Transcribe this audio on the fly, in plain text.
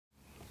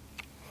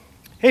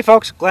Hey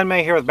folks, Glenn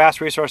May here with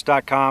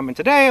BassResource.com, and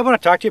today I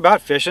want to talk to you about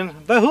fishing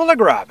the Hula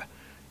Grub.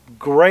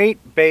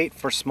 Great bait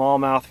for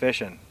smallmouth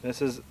fishing.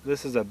 This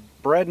is a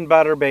bread and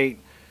butter bait.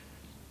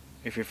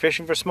 If you're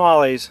fishing for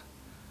smallies,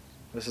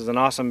 this is an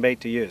awesome bait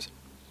to use.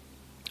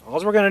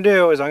 All we're going to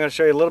do is I'm going to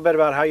show you a little bit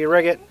about how you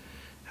rig it,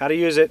 how to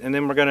use it, and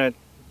then I'm going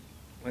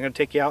to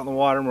take you out in the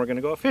water and we're going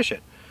to go fish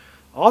it.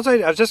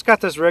 Also, I've just got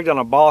this rigged on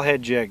a ball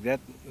head jig.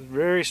 That's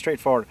very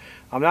straightforward.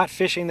 I'm not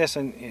fishing this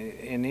in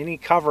any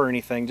cover or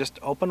anything, just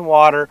open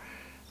water,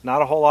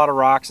 not a whole lot of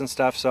rocks and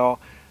stuff, so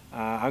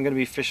I'm going to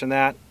be fishing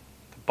that.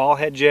 The ball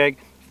head jig.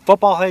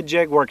 Football head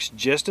jig works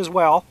just as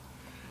well.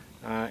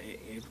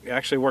 It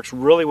actually works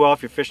really well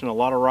if you're fishing a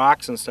lot of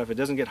rocks and stuff. It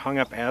doesn't get hung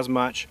up as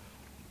much.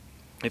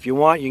 If you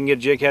want, you can get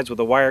jig heads with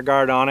a wire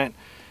guard on it.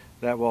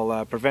 That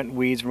will prevent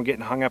weeds from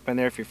getting hung up in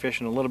there if you're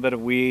fishing a little bit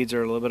of weeds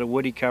or a little bit of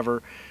woody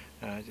cover.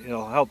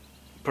 It'll help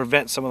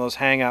prevent some of those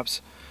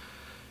hang-ups.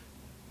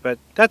 But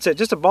that's it,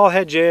 just a ball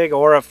head jig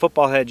or a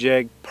football head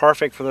jig,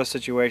 perfect for those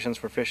situations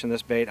for fishing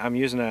this bait. I'm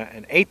using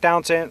an 8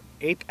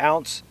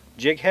 ounce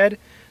jig head.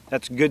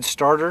 That's a good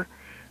starter.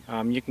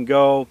 You can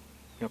go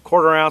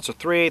 1/4 ounce or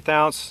 3/8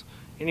 ounce.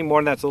 Any more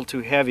than that's a little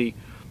too heavy.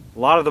 A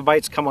lot of the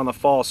bites come on the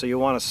fall, so you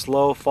want a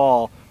slow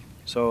fall.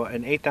 So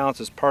an 1/8 ounce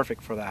is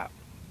perfect for that.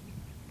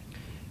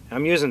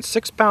 I'm using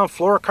 6-pound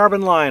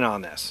fluorocarbon line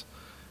on this.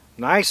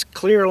 Nice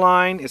clear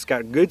line. It's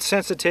got good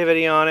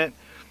sensitivity on it.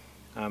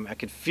 I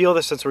can feel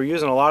this since we're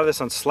using a lot of this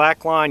on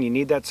slack line. You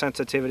need that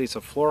sensitivity, so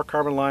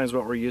fluorocarbon line is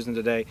what we're using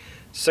today.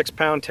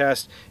 6-pound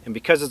test, and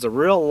because it's a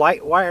real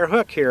light wire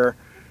hook here,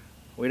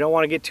 we don't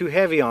want to get too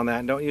heavy on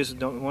that.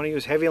 Don't want to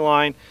use heavy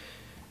line.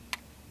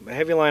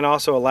 Heavy line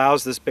also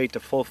allows this bait to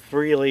flow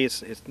freely.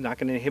 It's not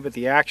going to inhibit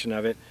the action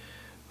of it.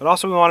 But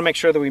also we want to make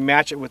sure that we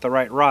match it with the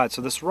right rod.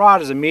 So this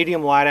rod is a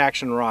medium light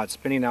action rod,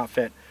 spinning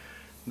outfit.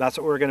 That's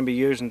what we're going to be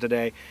using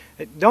today.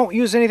 Don't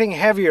use anything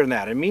heavier than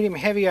that. A medium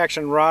heavy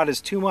action rod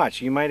is too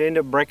much. You might end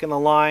up breaking the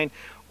line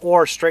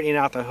or straightening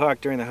out the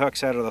hook during the hook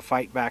set or the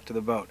fight back to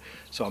the boat.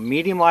 So a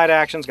medium light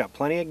action's got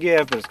plenty of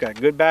give, but it's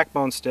got good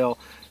backbone still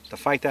to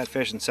fight that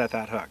fish and set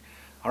that hook.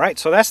 Alright,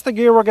 so that's the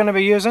gear we're going to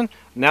be using.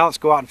 Now let's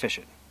go out and fish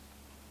it.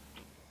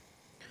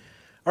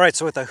 Alright,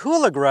 so with the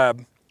Hula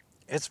Grub,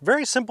 it's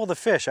very simple to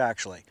fish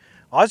actually.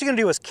 All you're going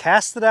to do is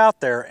cast it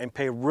out there and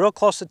pay real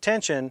close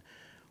attention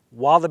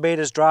while the bait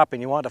is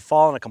dropping. You want it to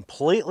fall in a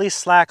completely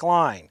slack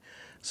line.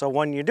 So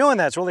when you're doing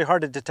that, it's really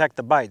hard to detect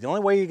the bite. The only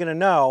way you're going to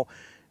know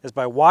is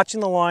by watching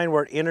the line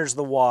where it enters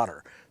the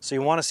water. So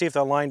you want to see if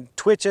the line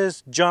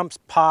twitches, jumps,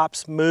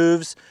 pops,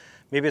 moves.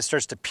 Maybe it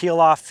starts to peel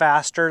off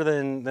faster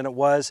than it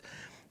was.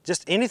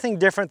 Just anything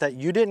different that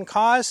you didn't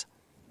cause,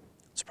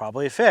 it's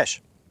probably a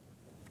fish.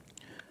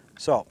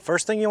 So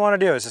first thing you want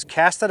to do is just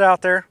cast it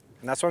out there,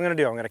 and that's what I'm going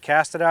to do. I'm going to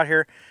cast it out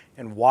here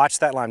and watch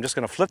that line. I'm just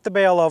going to flip the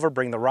bail over,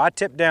 bring the rod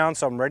tip down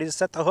so I'm ready to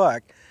set the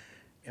hook,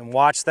 and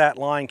watch that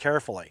line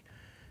carefully.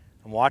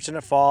 I'm watching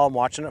it fall, I'm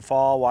watching it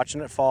fall,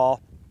 watching it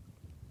fall.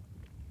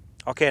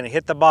 Okay, and it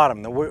hit the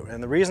bottom.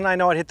 And the reason I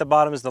know it hit the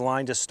bottom is the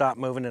line just stopped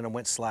moving and it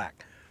went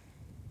slack.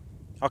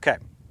 Okay,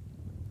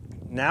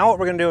 now what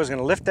we're going to do is going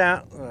to lift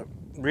down,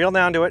 reel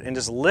down to it and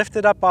just lift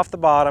it up off the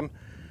bottom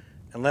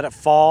and let it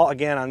fall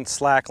again on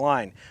slack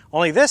line.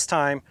 Only this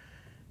time,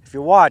 if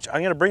you watch,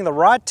 I'm going to bring the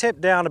rod tip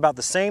down about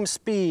the same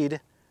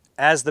speed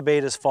as the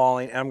bait is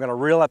falling, and I'm going to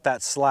reel up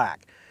that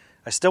slack.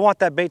 I still want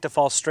that bait to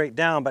fall straight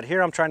down, but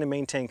here I'm trying to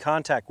maintain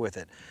contact with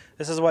it.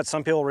 This is what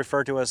some people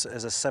refer to as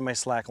a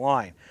semi-slack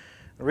line.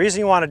 The reason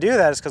you want to do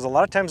that is because a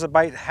lot of times the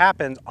bite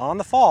happens on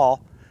the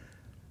fall,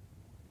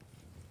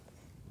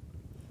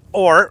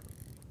 or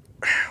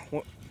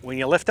when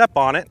you lift up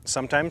on it,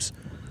 sometimes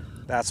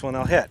that's when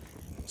they'll hit.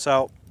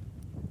 So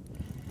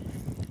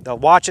they'll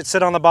watch it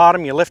sit on the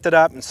bottom, you lift it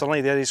up, and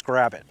suddenly they just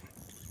grab it.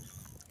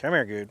 Come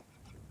here, dude.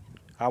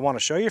 I want to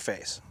show your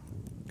face.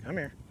 Come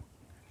here.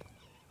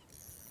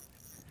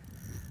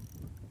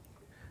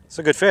 It's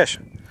a good fish.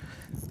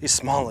 These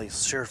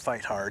smallies sure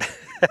fight hard.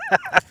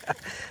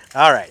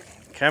 All right,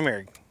 come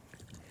here.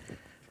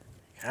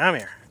 Come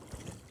here.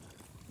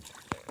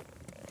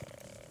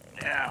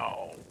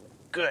 Now,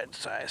 good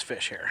size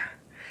fish here.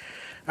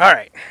 All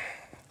right.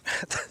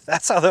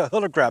 That's how the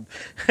Hula Grub.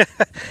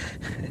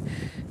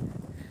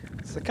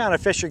 It's the kind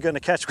of fish you're going to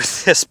catch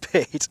with this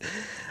bait.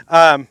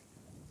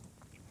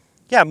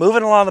 Yeah,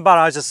 moving along the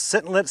bottom. I was just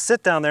let it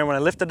sit down there. When I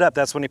lifted it up,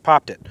 that's when he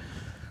popped it.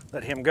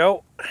 Let him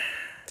go.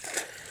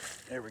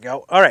 There we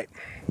go. All right.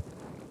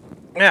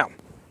 Now,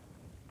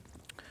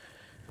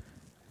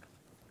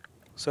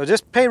 so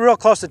just pay real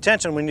close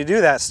attention when you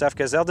do that stuff,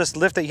 because they'll just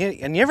lift it.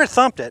 And you ever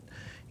thumped it?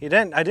 I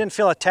didn't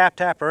feel a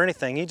tap or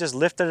anything. He just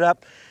lifted it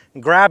up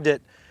and grabbed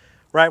it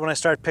right when I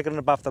started picking it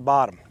up off the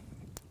bottom.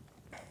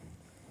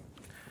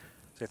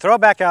 So you throw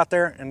it back out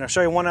there, and I'll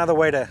show you one other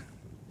way to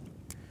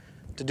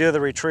do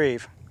the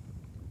retrieve.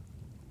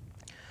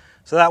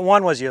 So that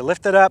one was you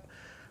lift it up,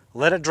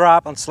 let it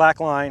drop on slack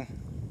line.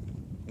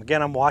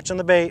 Again, I'm watching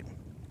the bait.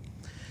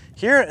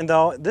 Here, and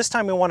though, this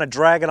time we want to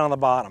drag it on the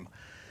bottom.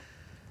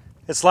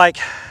 It's like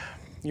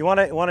you want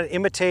to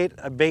imitate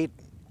a bait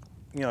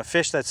a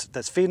fish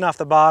that's feeding off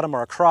the bottom,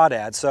 or a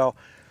crawdad. So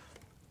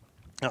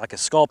like a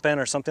sculpin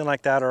or something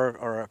like that,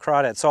 or a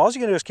crawdad. So all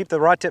you're gonna do is keep the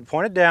rod tip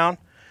pointed down,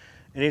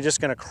 and you're just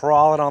gonna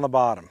crawl it on the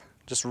bottom.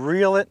 Just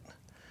reel it,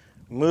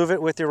 move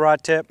it with your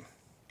rod tip,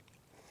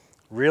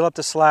 reel up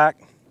the slack,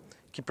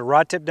 keep your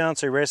rod tip down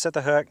so you're ready to set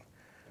the hook,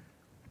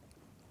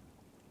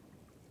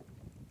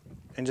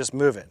 and just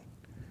move it.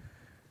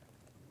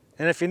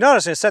 And if you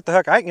notice, when you set the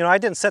hook, I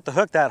didn't set the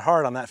hook that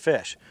hard on that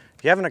fish.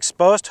 If you have an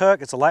exposed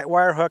hook, it's a light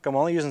wire hook. I'm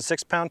only using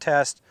 6-pound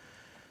test,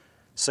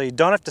 so you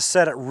don't have to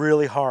set it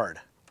really hard.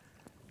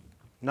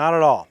 Not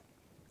at all.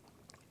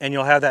 And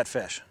you'll have that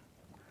fish.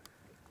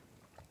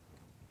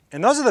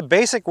 And those are the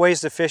basic ways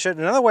to fish it.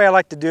 Another way I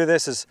like to do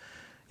this is,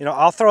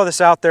 I'll throw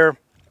this out there,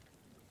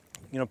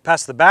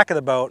 past the back of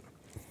the boat,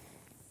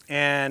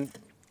 and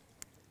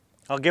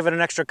I'll give it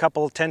an extra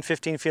couple, 10,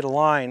 15 feet of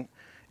line,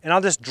 and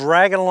I'll just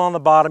drag it along the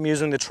bottom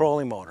using the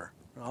trolling motor.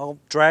 I'll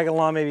drag it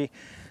along, maybe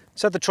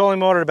set the trolling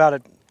motor at about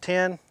a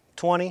 10,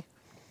 20,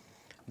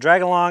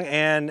 drag it along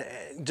and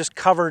just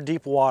cover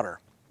deep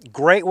water.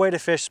 Great way to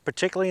fish,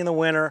 particularly in the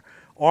winter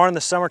or in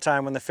the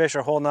summertime when the fish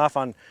are holding off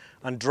on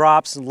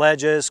drops and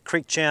ledges,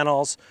 creek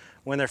channels,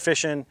 when they're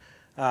fishing,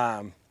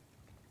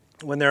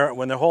 when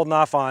they're holding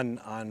off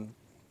on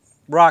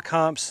rock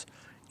humps,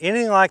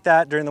 anything like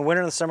that during the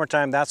winter and the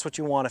summertime. That's what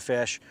you want to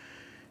fish,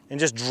 and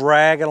just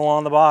drag it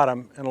along the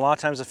bottom, and a lot of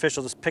times the fish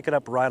will just pick it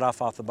up right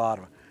off the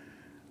bottom.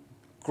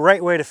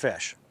 Great way to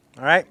fish.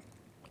 All right.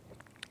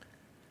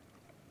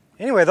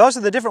 Anyway, those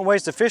are the different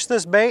ways to fish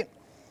this bait.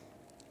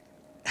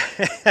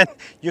 And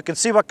you can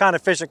see what kind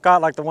of fish it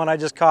caught, like the one I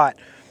just caught.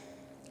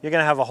 You're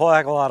going to have a whole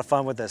heck of a lot of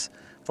fun with this.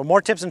 For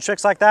more tips and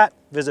tricks like that,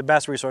 visit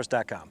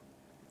BassResource.com.